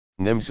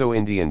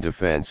Nimzo-Indian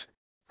defense,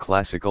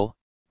 classical,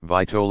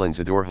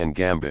 Vtoli-Adorjn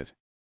Gambit.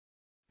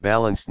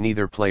 Balanced,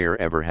 neither player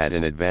ever had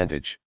an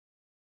advantage.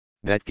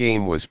 That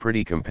game was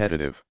pretty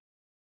competitive.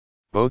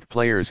 Both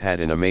players had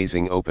an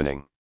amazing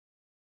opening.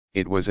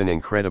 It was an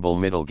incredible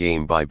middle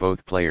game by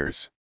both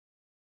players.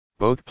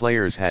 Both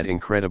players had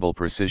incredible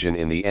precision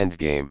in the end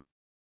game.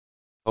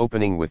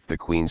 Opening with the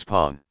queen's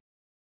pawn.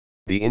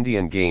 The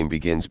Indian game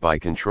begins by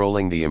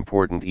controlling the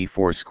important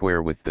e4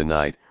 square with the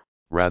knight,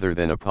 rather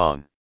than a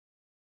pawn.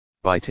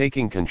 By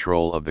taking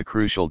control of the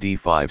crucial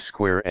d5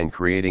 square and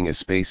creating a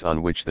space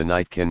on which the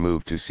knight can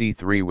move to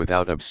c3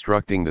 without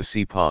obstructing the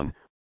c-pawn,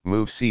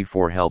 move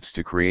c4 helps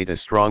to create a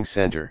strong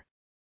center.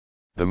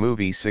 The move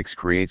e6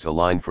 creates a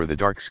line for the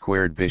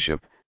dark-squared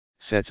bishop,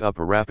 sets up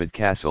a rapid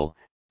castle,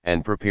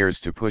 and prepares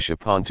to push a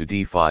pawn to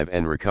d5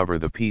 and recover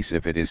the piece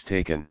if it is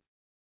taken.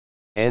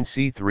 And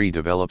c3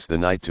 develops the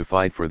knight to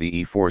fight for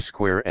the e4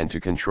 square and to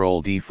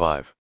control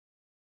d5.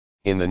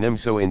 In the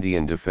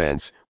Nimzo-Indian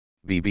defense,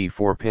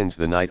 bb4 pins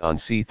the knight on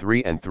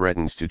c3 and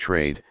threatens to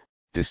trade,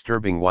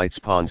 disturbing white's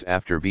pawns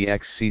after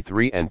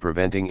bxc3 and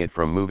preventing it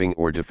from moving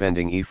or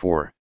defending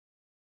e4.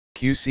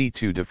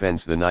 qc2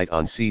 defends the knight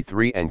on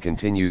c3 and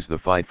continues the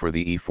fight for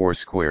the e4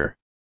 square.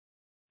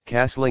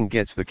 Castling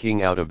gets the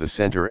king out of the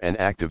center and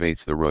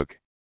activates the rook.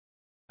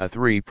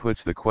 a3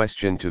 puts the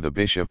question to the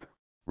bishop,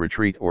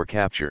 retreat or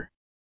capture.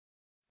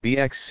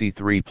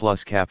 bxc3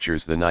 plus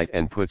captures the knight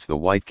and puts the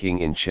white king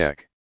in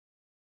check.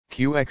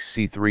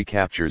 qxc3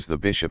 captures the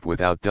bishop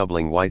without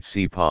doubling white's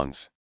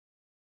c-pawns.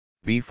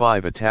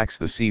 b5 attacks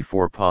the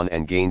c4 pawn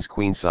and gains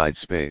queenside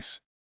space.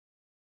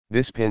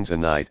 This pins a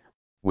knight,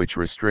 which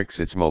restricts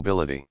its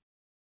mobility.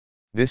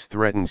 This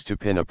threatens to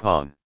pin a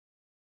pawn.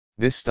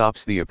 This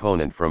stops the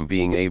opponent from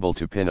being able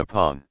to pin a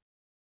pawn.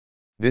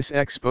 This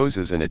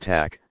exposes an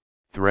attack,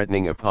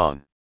 threatening a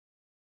pawn.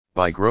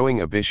 By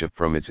growing a bishop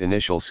from its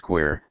initial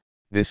square,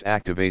 this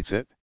activates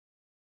it.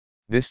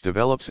 This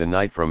develops a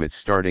knight from its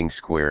starting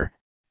square,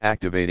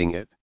 activating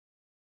it.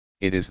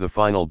 It is the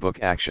final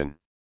book action.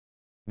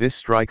 This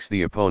strikes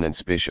the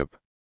opponent's bishop.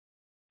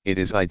 It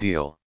is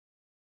ideal.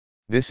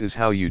 This is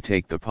how you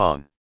take the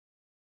pawn.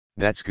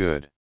 That's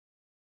good.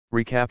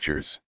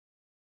 Recaptures.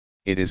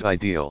 It is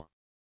ideal.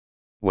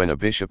 When a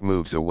bishop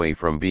moves away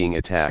from being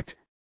attacked,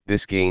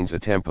 this gains a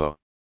tempo.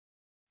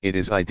 It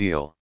is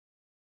ideal.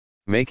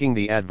 Making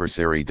the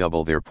adversary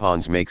double their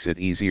pawns makes it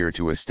easier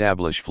to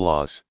establish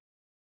flaws.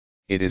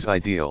 It is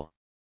ideal.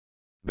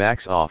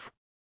 Backs off.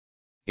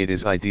 It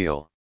is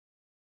ideal.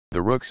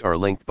 The rooks are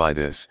linked by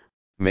this,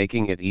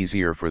 making it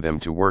easier for them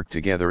to work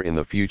together in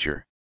the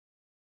future.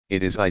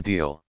 It is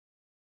ideal.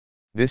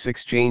 This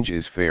exchange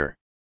is fair.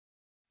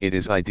 It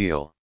is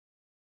ideal.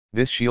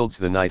 This shields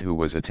the knight who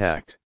was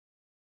attacked.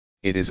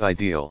 It is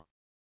ideal.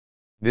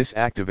 This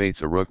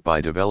activates a rook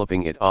by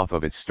developing it off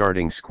of its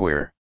starting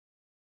square.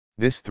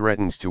 This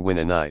threatens to win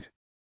a knight.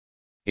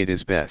 It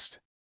is best.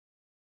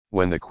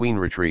 When the queen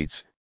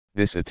retreats,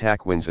 this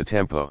attack wins a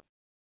tempo.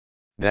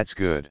 That's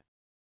good.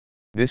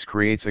 This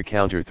creates a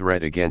counter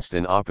threat against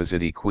an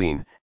opposite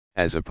queen,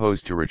 as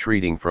opposed to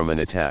retreating from an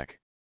attack.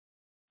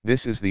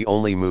 This is the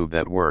only move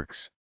that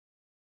works.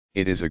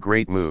 It is a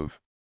great move.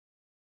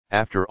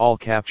 After all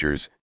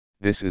captures,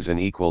 this is an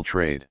equal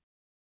trade.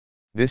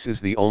 This is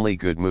the only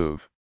good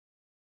move.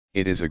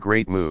 It is a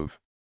great move.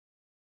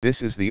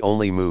 This is the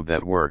only move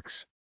that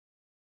works.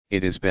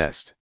 It is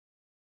best.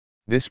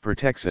 This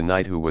protects a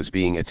knight who was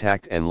being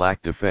attacked and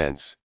lacked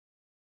defense.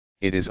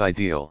 It is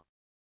ideal.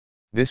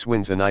 This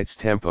wins a knight's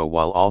tempo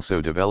while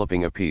also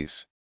developing a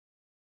piece.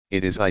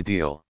 It is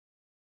ideal.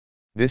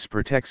 This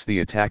protects the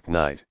attacked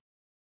knight.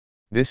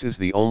 This is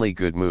the only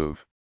good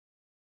move.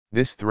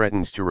 This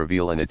threatens to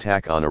reveal an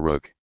attack on a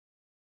rook.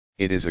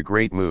 It is a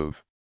great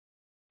move.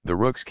 The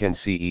rooks can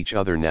see each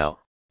other now,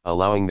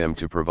 allowing them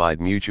to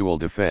provide mutual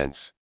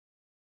defense.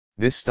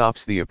 This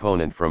stops the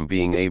opponent from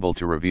being able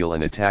to reveal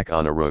an attack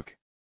on a rook.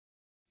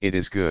 It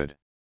is good.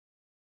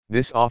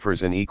 This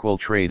offers an equal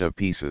trade of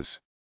pieces.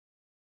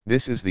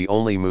 This is the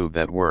only move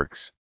that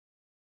works.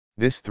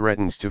 This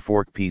threatens to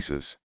fork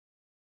pieces.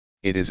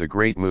 It is a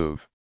great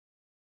move.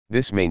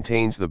 This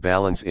maintains the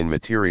balance in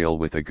material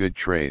with a good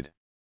trade.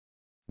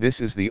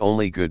 This is the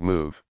only good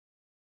move.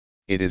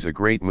 It is a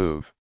great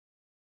move.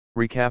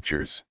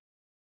 Recaptures.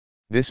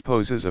 This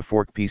poses a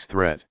fork piece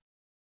threat.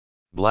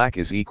 Black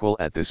is equal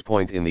at this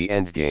point in the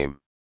endgame.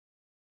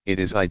 It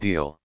is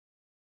ideal.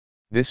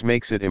 This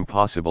makes it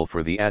impossible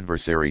for the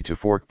adversary to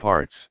fork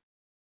parts.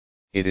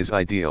 It is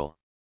ideal.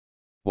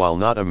 While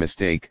not a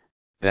mistake,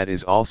 that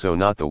is also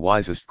not the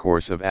wisest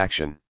course of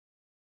action.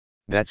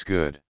 That's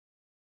good.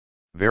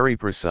 Very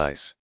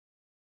precise.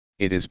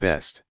 It is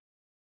best.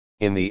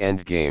 In the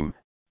endgame,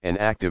 an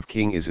active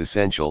king is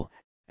essential,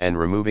 and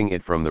removing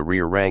it from the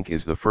rear rank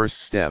is the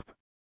first step.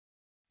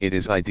 It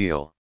is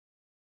ideal.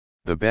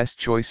 The best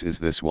choice is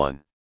this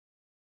one.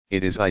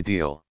 It is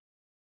ideal.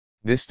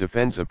 This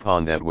defends a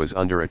pawn that was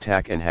under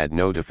attack and had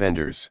no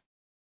defenders.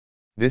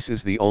 This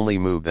is the only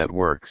move that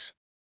works.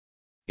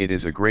 It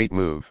is a great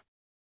move.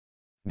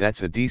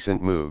 That's a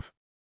decent move.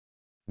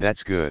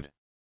 That's good.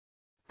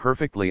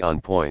 Perfectly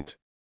on point.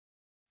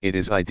 It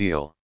is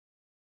ideal.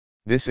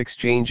 This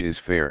exchange is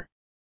fair.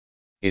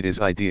 It is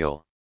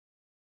ideal.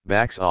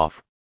 Backs off.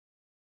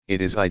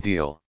 It is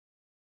ideal.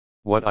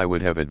 What I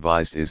would have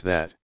advised is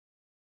that.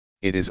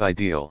 It is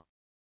ideal.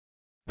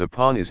 The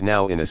pawn is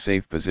now in a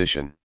safe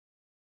position.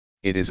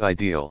 It is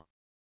ideal.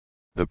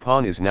 The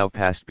pawn is now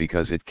passed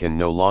because it can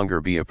no longer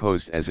be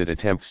opposed as it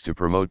attempts to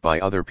promote by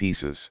other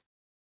pieces.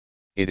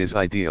 It is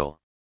ideal.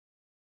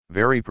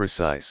 Very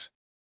precise.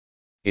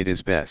 It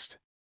is best.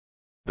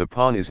 The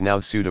pawn is now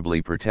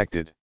suitably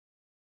protected.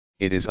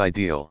 It is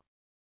ideal.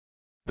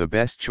 The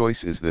best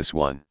choice is this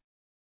one.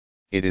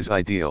 It is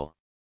ideal.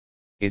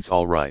 It's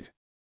alright.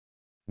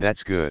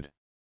 That's good.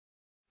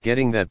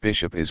 Getting that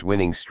bishop is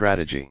winning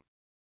strategy.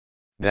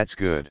 That's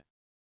good.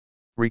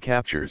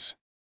 Recaptures.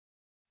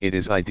 It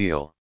is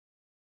ideal.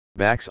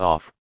 Backs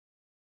off.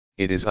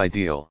 It is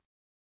ideal.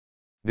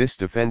 This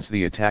defends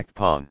the attacked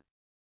pawn.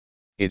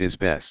 It is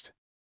best.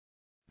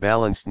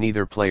 Balanced.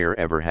 Neither player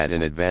ever had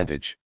an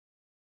advantage.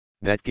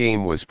 That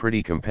game was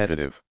pretty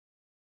competitive.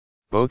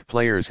 Both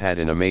players had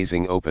an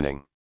amazing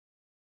opening.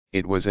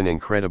 It was an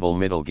incredible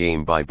middle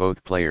game by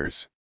both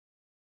players.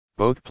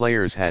 Both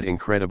players had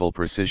incredible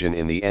precision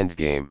in the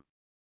endgame.